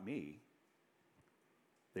 no, not me.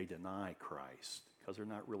 They deny Christ because they're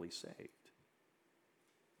not really saved.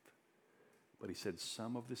 But he said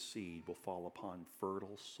some of the seed will fall upon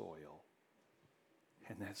fertile soil.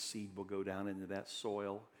 And that seed will go down into that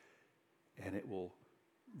soil and it will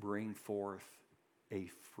bring forth a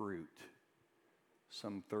fruit,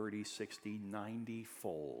 some 30, 60,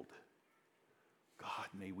 90-fold. God,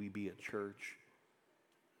 may we be a church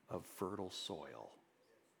of fertile soil.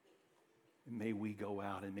 May we go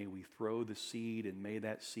out and may we throw the seed and may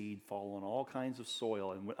that seed fall on all kinds of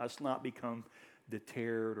soil and us not become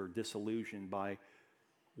deterred or disillusioned by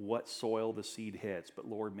what soil the seed hits. But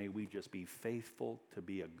Lord, may we just be faithful to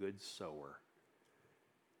be a good sower.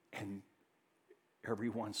 And every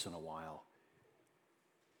once in a while,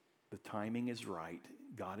 the timing is right,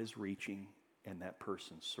 God is reaching, and that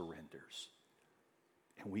person surrenders.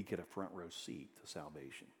 And we get a front row seat to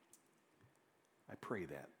salvation. I pray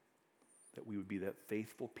that we would be that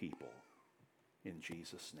faithful people in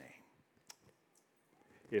Jesus' name.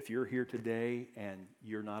 If you're here today and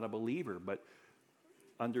you're not a believer, but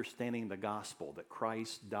understanding the gospel that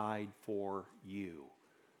Christ died for you,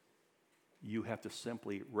 you have to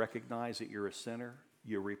simply recognize that you're a sinner,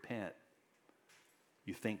 you repent,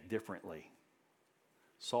 You think differently.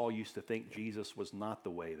 Saul used to think Jesus was not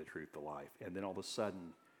the way, the truth, the life. And then all of a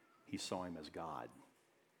sudden, he saw him as God.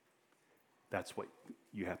 That's what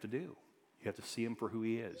you have to do. You have to see him for who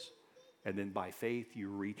he is. And then by faith, you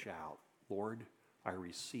reach out. Lord, I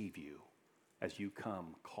receive you as you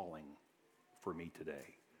come calling for me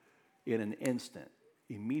today. In an instant,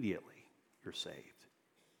 immediately, you're saved.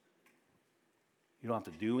 You don't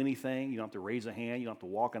have to do anything. You don't have to raise a hand. You don't have to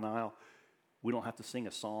walk an aisle. We don't have to sing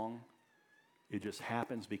a song. It just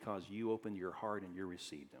happens because you opened your heart and you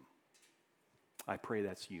received him. I pray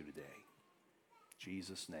that's you today. In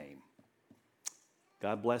Jesus' name.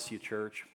 God bless you, church.